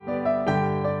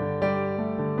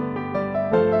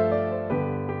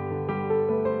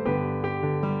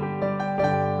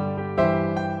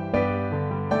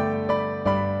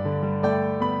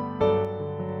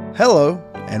Hello,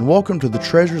 and welcome to the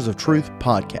Treasures of Truth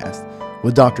podcast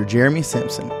with Dr. Jeremy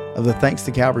Simpson of the Thanks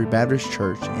to Calvary Baptist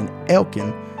Church in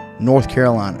Elkin, North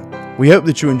Carolina. We hope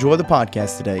that you enjoy the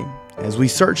podcast today as we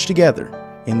search together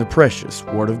in the precious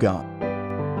Word of God.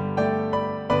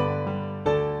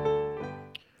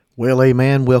 Well,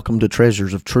 amen. Welcome to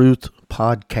Treasures of Truth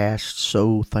podcast.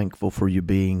 So thankful for you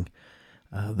being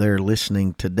there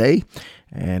listening today,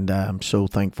 and I'm so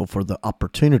thankful for the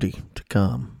opportunity to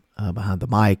come behind the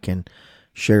mic and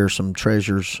share some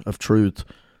treasures of truth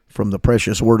from the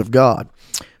precious Word of God.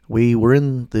 We were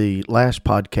in the last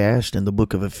podcast in the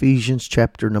book of Ephesians,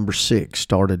 chapter number 6,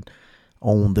 started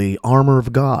on the armor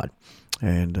of God,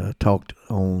 and talked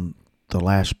on the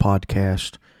last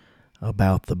podcast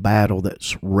about the battle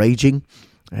that's raging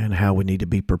and how we need to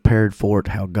be prepared for it,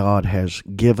 how God has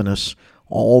given us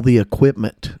all the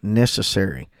equipment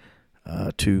necessary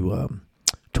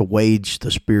to wage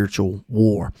the spiritual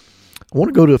war. I want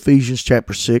to go to Ephesians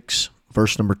chapter 6,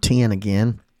 verse number 10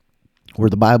 again,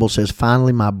 where the Bible says,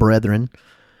 "Finally, my brethren,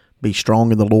 be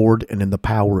strong in the Lord and in the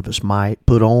power of his might.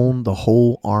 Put on the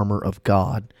whole armor of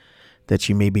God, that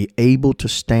ye may be able to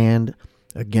stand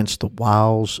against the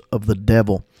wiles of the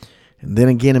devil." And then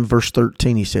again in verse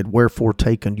 13, he said, "Wherefore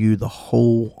take unto you the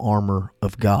whole armor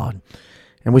of God."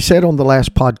 And we said on the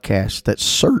last podcast that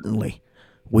certainly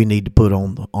we need to put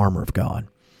on the armor of God.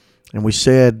 And we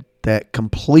said that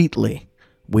completely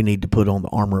we need to put on the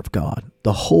armor of God,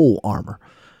 the whole armor.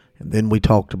 And then we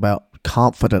talked about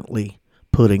confidently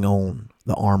putting on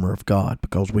the armor of God,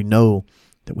 because we know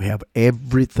that we have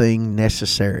everything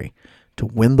necessary to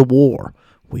win the war.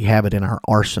 We have it in our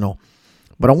arsenal.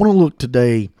 But I want to look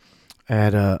today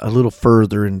at a little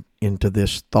further into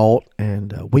this thought,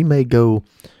 and we may go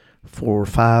for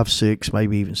 5, 6,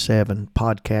 maybe even 7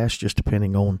 podcasts, just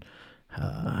depending on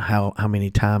how many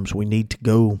times we need to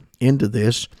go into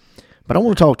this. But I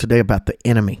want to talk today about the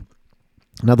enemy.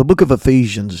 Now, the book of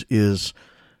Ephesians is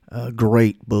a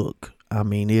great book. I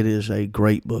mean, it is a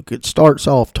great book. It starts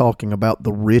off talking about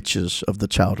the riches of the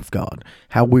child of God,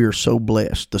 how we are so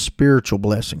blessed, the spiritual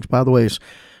blessings. By the way,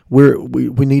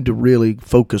 we need to really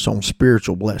focus on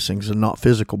spiritual blessings and not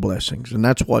physical blessings. And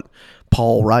that's what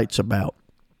Paul writes about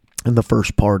in the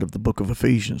first part of the book of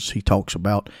Ephesians. He talks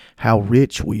about how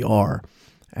rich we are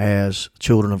as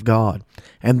children of God.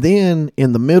 And then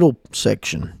in the middle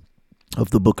section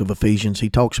of the book of Ephesians, he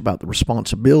talks about the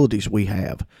responsibilities we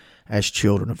have as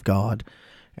children of God.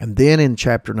 And then in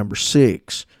chapter number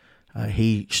 6,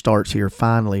 he starts here,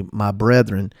 "Finally, my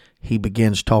brethren," he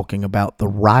begins talking about the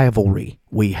rivalry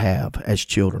we have as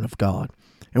children of God.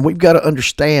 And we've got to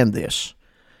understand this,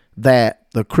 that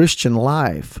the Christian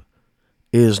life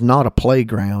is not a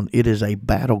playground, it is a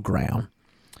battleground.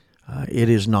 It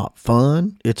is not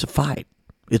fun, it's a fight.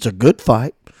 It's a good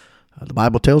fight. The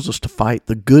Bible tells us to fight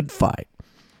the good fight.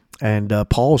 And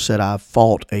Paul said, "I've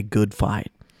fought a good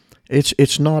fight."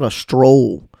 It's not a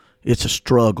stroll, it's a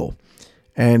struggle.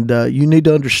 And you need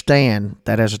to understand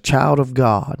that as a child of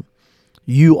God,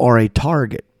 you are a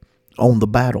target on the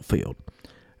battlefield.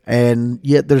 And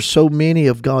yet there's so many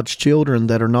of God's children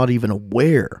that are not even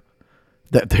aware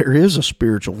that there is a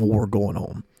spiritual war going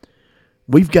on.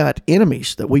 We've got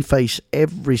enemies that we face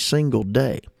every single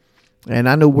day. And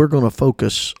I know we're going to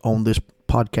focus on this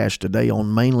podcast today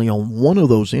mainly on one of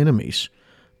those enemies,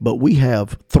 but we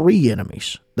have 3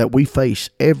 enemies that we face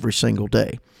every single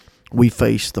day. We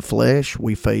face the flesh,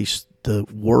 we face the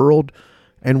world,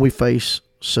 and we face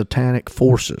satanic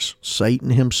forces,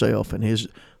 Satan himself and his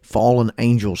fallen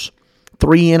angels.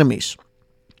 3 enemies.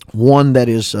 One that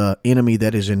is an enemy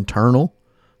that is internal,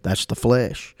 that's the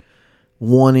flesh.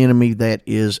 One enemy that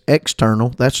is external,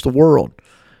 that's the world.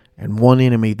 And one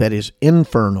enemy that is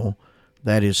infernal,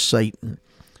 that is Satan.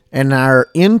 And our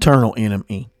internal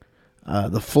enemy,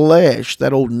 the flesh,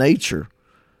 that old nature,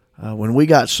 when we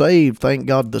got saved, thank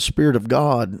God the Spirit of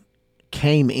God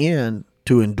came in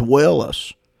to indwell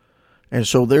us. And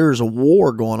so there's a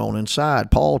war going on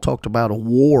inside. Paul talked about a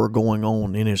war going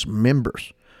on in his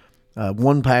members.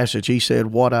 One passage, he said,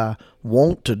 "What I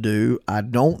want to do, I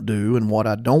don't do, and what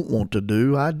I don't want to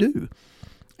do, I do."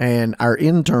 And our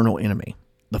internal enemy,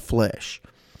 the flesh.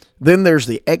 Then there's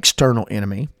the external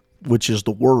enemy, which is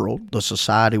the world, the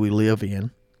society we live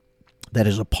in, that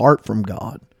is apart from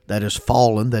God, that is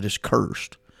fallen, that is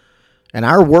cursed. And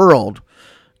our world,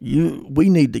 we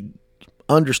need to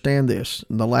understand this.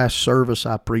 In the last service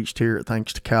I preached here at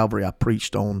Thanks to Calvary, I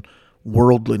preached on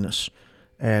worldliness.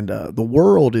 And the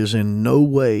world is in no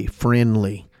way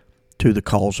friendly to the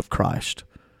cause of Christ.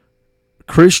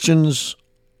 Christians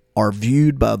are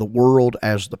viewed by the world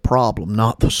as the problem,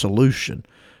 not the solution.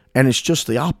 And it's just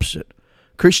the opposite.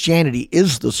 Christianity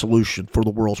is the solution for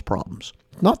the world's problems,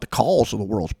 not the cause of the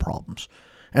world's problems.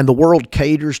 And the world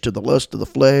caters to the lust of the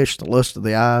flesh, the lust of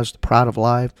the eyes, the pride of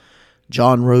life.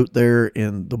 John wrote there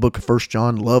in the book of 1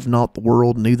 John, love not the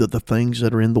world, neither the things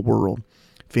that are in the world.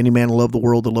 If any man love the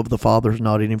world, the love of the Father is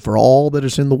not in him. For all that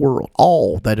is in the world,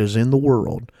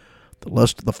 the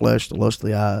lust of the flesh, the lust of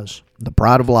the eyes, the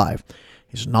pride of life,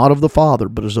 is not of the Father,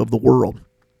 but is of the world.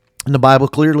 And the Bible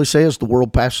clearly says, the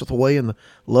world passeth away and the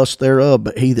lust thereof,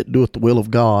 but he that doeth the will of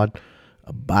God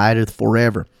abideth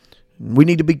forever. We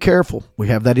need to be careful. We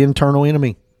have that internal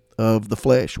enemy of the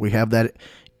flesh. We have that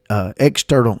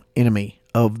external enemy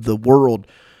of the world.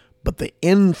 But the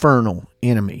infernal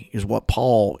enemy is what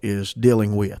Paul is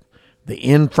dealing with. The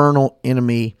infernal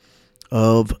enemy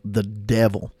of the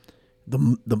devil.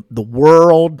 The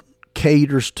world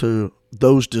caters to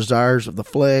those desires of the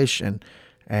flesh and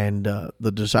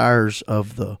the desires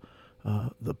of the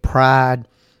pride,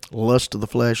 lust of the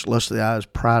flesh, lust of the eyes,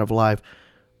 pride of life.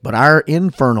 But our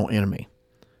infernal enemy,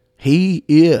 he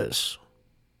is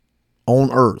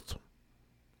on earth,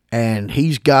 and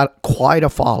he's got quite a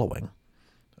following,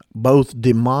 both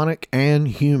demonic and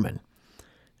human.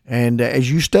 And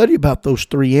as you study about those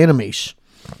three enemies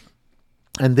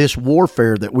and this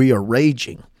warfare that we are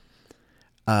waging,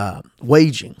 I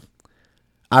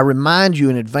remind you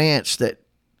in advance that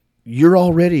you're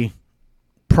already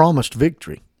promised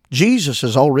victory. Jesus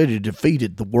has already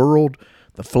defeated the world,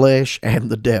 the flesh, and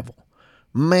the devil.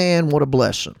 Man, what a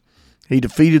blessing. He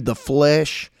defeated the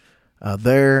flesh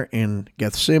there in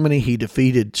Gethsemane. He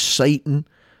defeated Satan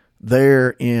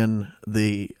there in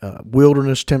the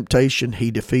wilderness temptation. He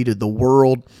defeated the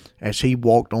world as he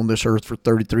walked on this earth for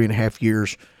 33 and a half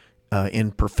years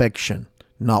in perfection.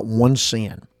 Not one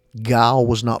sin. Guile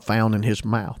was not found in his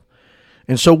mouth.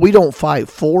 And so we don't fight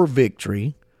for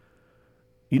victory.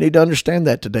 You need to understand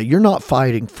that today. You're not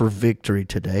fighting for victory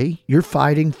today. You're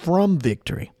fighting from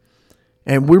victory.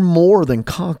 And we're more than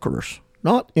conquerors.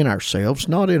 Not in ourselves,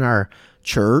 not in our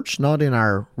church, not in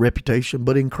our reputation,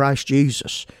 but in Christ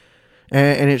Jesus.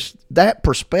 And it's that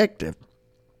perspective.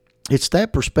 It's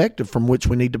that perspective from which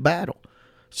we need to battle.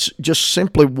 It's just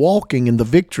simply walking in the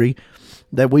victory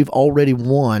that we've already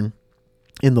won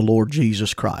in the Lord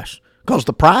Jesus Christ. Because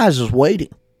the prize is waiting.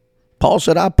 Paul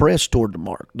said, I press toward the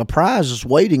mark. The prize is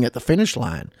waiting at the finish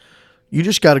line. You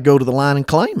just got to go to the line and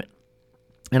claim it.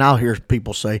 And I'll hear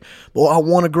people say, well, I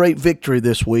won a great victory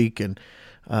this week. And,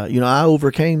 I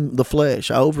overcame the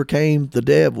flesh. I overcame the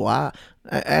devil.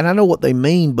 And I know what they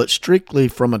mean, but strictly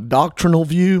from a doctrinal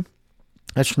view,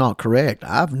 that's not correct.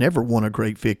 I've never won a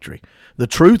great victory. The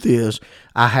truth is,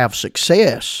 I have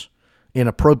success in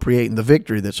appropriating the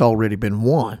victory that's already been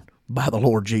won by the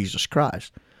Lord Jesus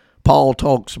Christ. Paul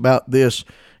talks about this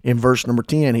in verse number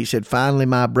 10. He said, finally,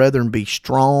 my brethren, be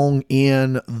strong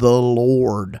in the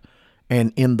Lord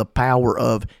and in the power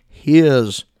of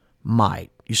his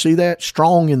might. You see that?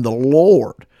 Strong in the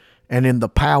Lord and in the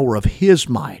power of his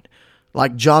might.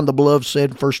 Like John the Beloved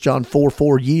said in 1 John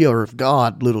 4:4, ye are of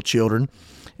God, little children,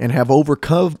 and have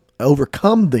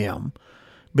overcome them,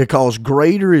 because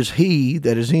greater is he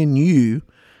that is in you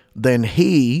than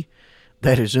he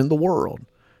that is in the world.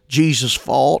 Jesus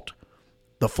fought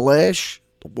the flesh,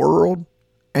 the world,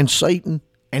 and Satan,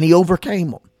 and he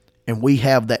overcame them. And we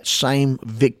have that same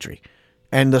victory.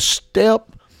 And the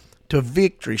step to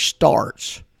victory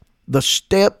starts. The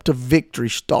step to victory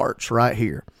starts right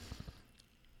here.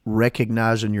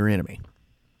 Recognizing your enemy.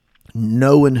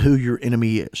 Knowing who your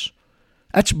enemy is.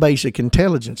 That's basic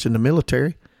intelligence in the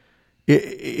military.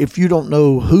 If you don't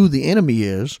know who the enemy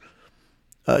is,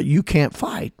 you can't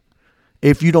fight.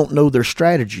 If you don't know their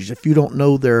strategies, if you don't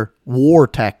know their war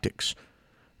tactics.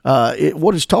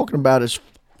 What it's talking about is,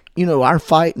 our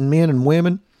fighting men and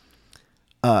women,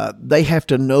 they have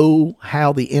to know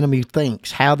how the enemy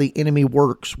thinks, how the enemy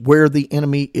works, where the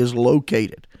enemy is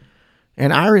located.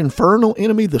 And our infernal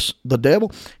enemy, the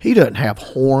devil, he doesn't have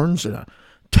horns and a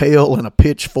tail and a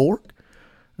pitchfork.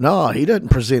 No, he doesn't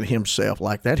present himself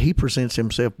like that. He presents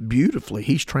himself beautifully.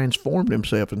 He's transformed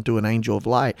himself into an angel of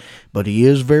light. But he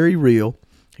is very real.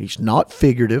 He's not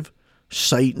figurative.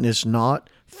 Satan is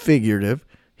not figurative.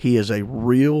 He is a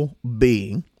real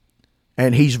being.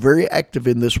 And he's very active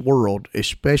in this world,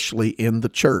 especially in the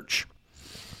church.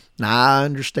 Now, I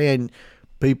understand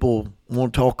people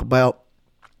want to talk about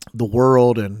the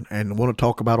world and want to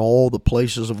talk about all the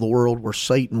places of the world where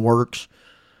Satan works.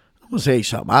 I'm going to tell you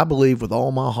something. I believe with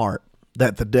all my heart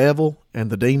that the devil and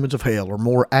the demons of hell are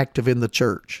more active in the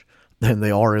church than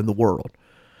they are in the world.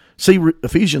 See,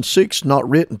 Ephesians 6 is not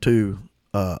written to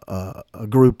a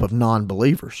group of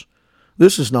non-believers.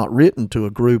 This is not written to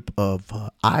a group of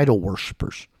idol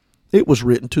worshipers. It was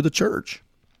written to the church.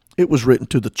 It was written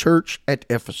to the church at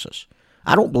Ephesus.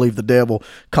 I don't believe the devil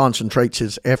concentrates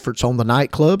his efforts on the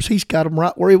nightclubs. He's got them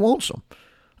right where he wants them.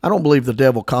 I don't believe the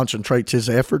devil concentrates his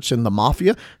efforts in the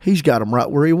mafia. He's got them right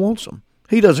where he wants them.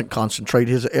 He doesn't concentrate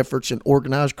his efforts in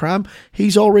organized crime.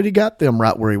 He's already got them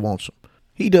right where he wants them.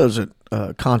 He doesn't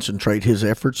concentrate his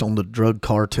efforts on the drug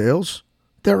cartels.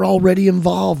 They're already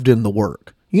involved in the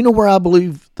work. You know where I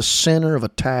believe the center of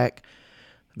attack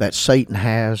that Satan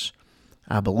has?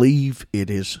 I believe it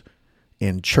is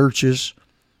in churches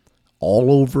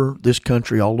all over this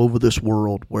country, all over this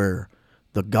world, where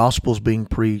the gospel is being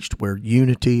preached, where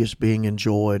unity is being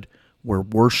enjoyed, where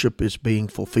worship is being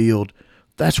fulfilled.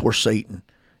 That's where Satan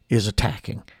is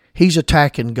attacking. He's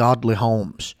attacking godly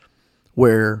homes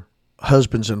where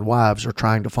husbands and wives are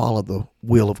trying to follow the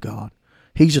will of God.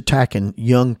 He's attacking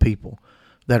young people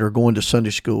that are going to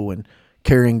Sunday school and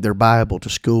carrying their Bible to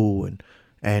school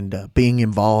and being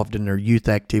involved in their youth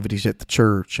activities at the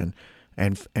church,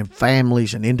 and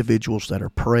families and individuals that are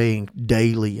praying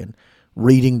daily and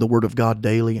reading the Word of God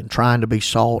daily and trying to be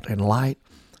salt and light.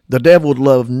 The devil would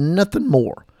love nothing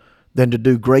more than to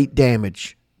do great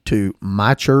damage to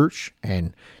my church.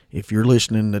 And if you're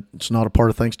listening, that's not a part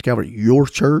of Thanks to Calvary, your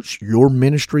church, your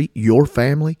ministry, your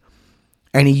family.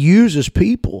 And he uses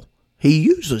people. He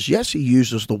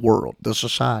uses the world, the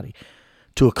society,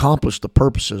 to accomplish the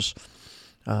purposes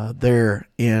there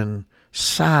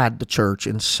inside the church,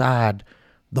 inside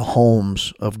the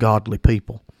homes of godly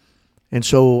people. And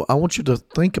so I want you to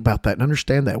think about that and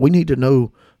understand that. We need to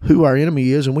know who our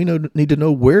enemy is, and we need to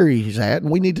know where he's at,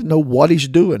 and we need to know what he's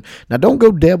doing. Now, don't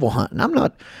go devil hunting. I'm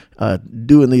not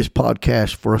doing these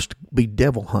podcasts for us to be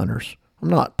devil hunters. I'm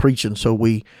not preaching so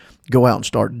we go out and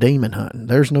start demon hunting.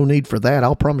 There's no need for that.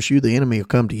 I'll promise you the enemy will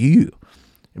come to you.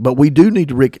 But we do need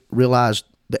to realize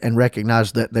and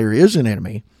recognize that there is an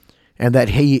enemy and that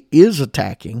he is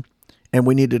attacking, and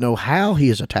we need to know how he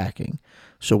is attacking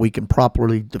so we can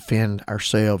properly defend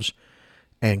ourselves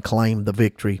and claim the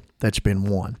victory that's been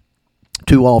won.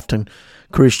 Too often,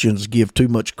 Christians give too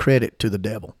much credit to the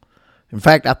devil. In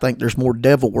fact, I think there's more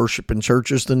devil worship in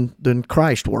churches than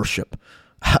Christ worship.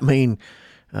 I mean,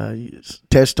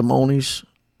 testimonies,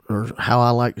 or how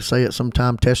I like to say it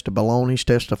sometimes,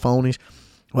 testifonies.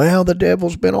 Well, the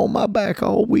devil's been on my back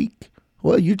all week.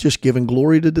 Well, you're just giving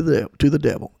glory to the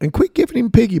devil. And quit giving him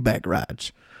piggyback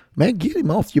rides. Man, get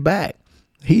him off your back.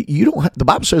 The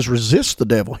Bible says resist the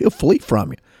devil. He'll flee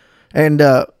from you. And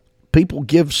people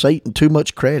give Satan too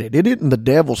much credit. It isn't the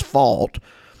devil's fault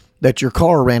that your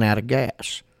car ran out of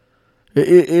gas.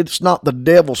 It's not the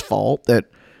devil's fault that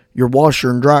your washer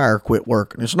and dryer quit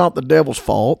working. It's not the devil's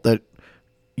fault that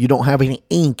you don't have any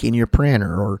ink in your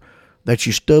printer, or that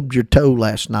you stubbed your toe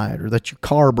last night, or that your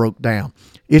car broke down.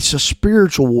 It's a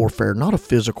spiritual warfare, not a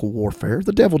physical warfare.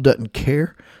 The devil doesn't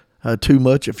care too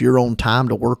much if you're on time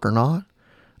to work or not.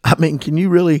 I mean, can you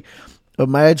really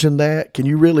imagine that? Can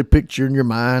you really picture in your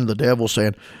mind the devil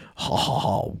saying,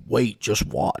 wait, just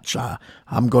watch.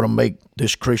 I'm going to make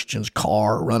this Christian's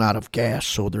car run out of gas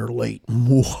so they're late.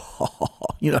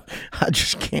 I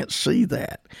just can't see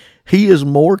that. He is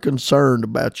more concerned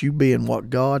about you being what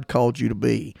God called you to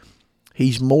be.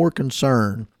 He's more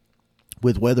concerned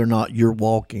with whether or not you're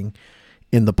walking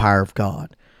in the power of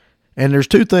God. And there's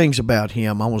two things about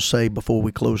him I want to say before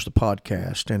we close the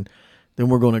podcast, and then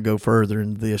we're going to go further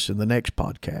into this in the next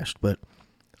podcast. But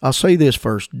I'll say this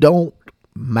first. Don't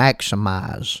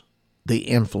maximize the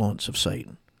influence of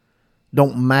Satan.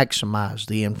 Don't maximize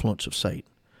the influence of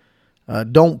Satan.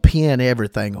 Don't pin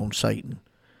everything on Satan.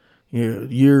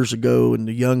 Years ago, and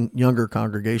the younger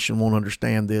congregation won't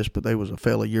understand this, but there was a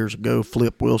fella years ago,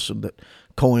 Flip Wilson, that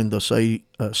coined the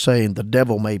saying, "The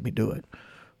devil made me do it."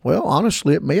 Well,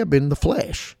 honestly, it may have been the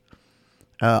flesh.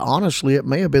 Honestly, it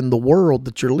may have been the world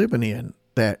that you're living in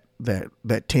that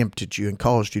tempted you and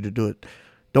caused you to do it.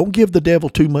 Don't give the devil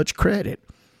too much credit.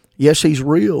 Yes, he's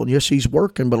real, and yes, he's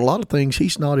working, but a lot of things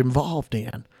he's not involved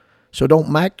in. So don't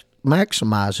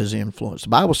maximize his influence. The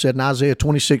Bible said in Isaiah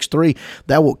 26:3,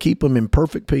 "Thou wilt keep him in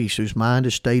perfect peace, whose mind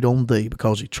is stayed on thee,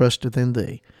 because he trusteth in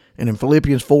thee." And in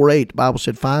Philippians 4:8, the Bible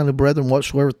said, "Finally, brethren,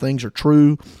 whatsoever things are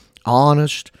true,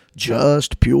 honest,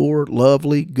 just, pure,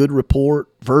 lovely, good report,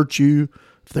 virtue,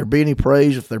 if there be any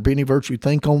praise, if there be any virtue,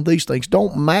 think on these things."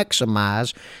 Don't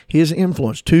maximize his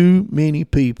influence. Too many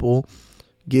people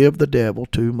give the devil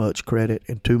too much credit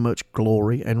and too much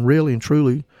glory, and really and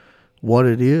truly what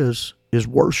it is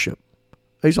worship.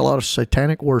 There's a lot of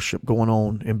satanic worship going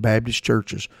on in Baptist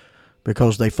churches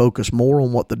because they focus more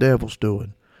on what the devil's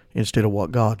doing instead of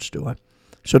what God's doing.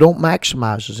 So don't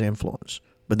maximize his influence.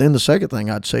 But then the second thing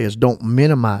I'd say is don't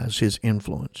minimize his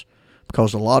influence,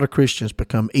 because a lot of Christians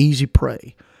become easy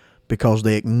prey because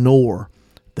they ignore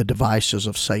the devices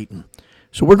of Satan.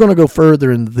 So we're going to go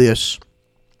further in this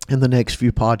in the next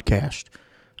few podcasts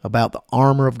about the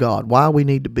armor of God, why we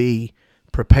need to be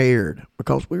prepared,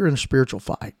 because we're in a spiritual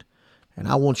fight. And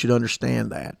I want you to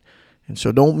understand that. And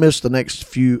so don't miss the next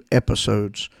few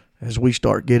episodes as we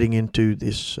start getting into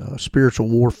this spiritual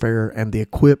warfare and the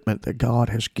equipment that God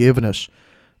has given us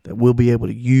that we'll be able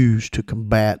to use to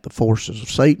combat the forces of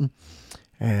Satan.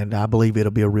 And I believe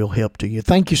it'll be a real help to you.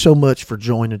 Thank you so much for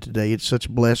joining today. It's such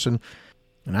a blessing,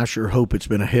 and I sure hope it's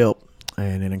been a help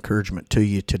and an encouragement to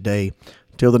you today.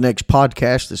 Until the next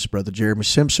podcast, this is Brother Jeremy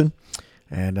Simpson,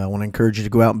 and I want to encourage you to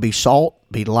go out and be salt,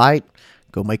 be light,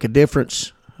 go make a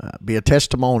difference, be a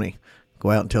testimony.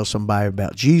 Go out and tell somebody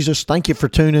about Jesus. Thank you for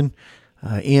tuning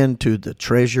in to the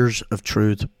Treasures of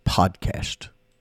Truth podcast.